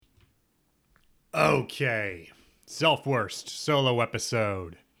Okay. Self-worst solo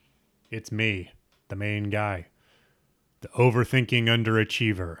episode. It's me, the main guy, the overthinking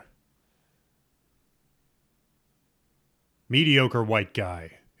underachiever, mediocre white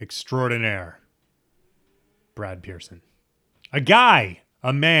guy extraordinaire, Brad Pearson.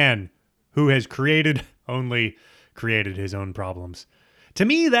 A man who has only created his own problems. To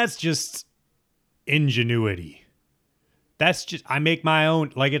me, that's just ingenuity. I make my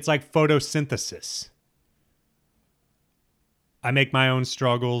own, like it's like photosynthesis. I make my own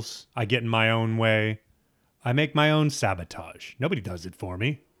struggles. I get in my own way. I make my own sabotage. Nobody does it for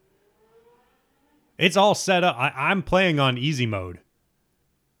me. It's all set up. I'm playing on easy mode.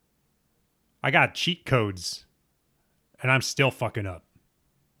 I got cheat codes, and I'm still fucking up.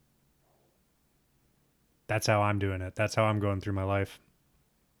 That's how I'm doing it. That's how I'm going through my life.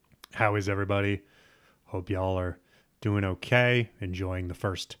 How is everybody? Hope y'all are doing okay. Enjoying the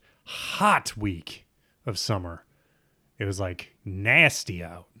first hot week of summer. It was like nasty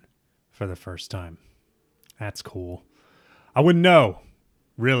out for the first time. That's cool. I wouldn't know,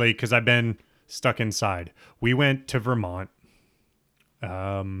 really, because I've been stuck inside. We went to Vermont.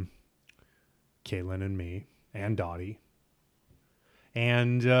 Kaylin and me and Dottie.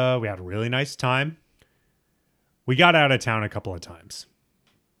 And we had a really nice time. We got out of town a couple of times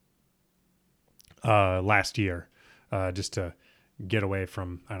last year just to get away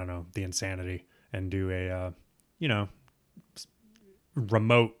from, I don't know, the insanity and do a,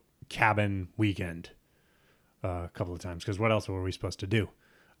 remote cabin weekend a couple of times. Because what else were we supposed to do?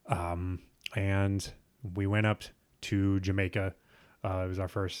 And we went up to Jamaica. It was our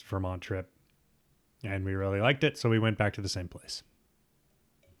first Vermont trip. And we really liked it, so we went back to the same place.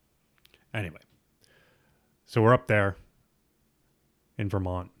 Anyway, so we're up there in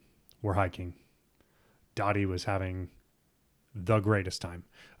Vermont. We're hiking. Dottie was having the greatest time.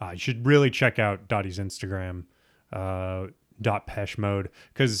 You should really check out Dottie's Instagram, .pesh mode,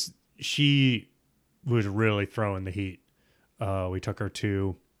 because she was really throwing the heat. We took her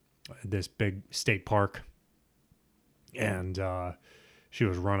to this big state park, and she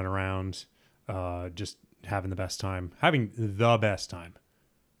was running around, just having the best time.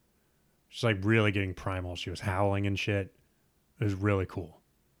 She's like really getting primal. She was howling and shit. It was really cool.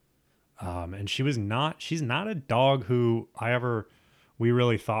 And she's not a dog who we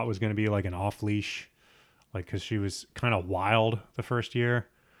really thought was going to be like an off leash, like, cause she was kind of wild the first year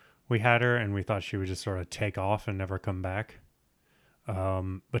we had her, and we thought she would just sort of take off and never come back.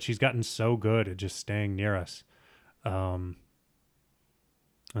 But she's gotten so good at just staying near us.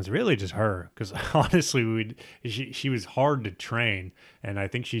 It's really just her, because honestly, she was hard to train, and I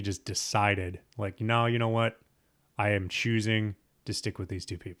think she just decided, like, no, you know what? I am choosing to stick with these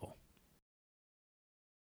two people.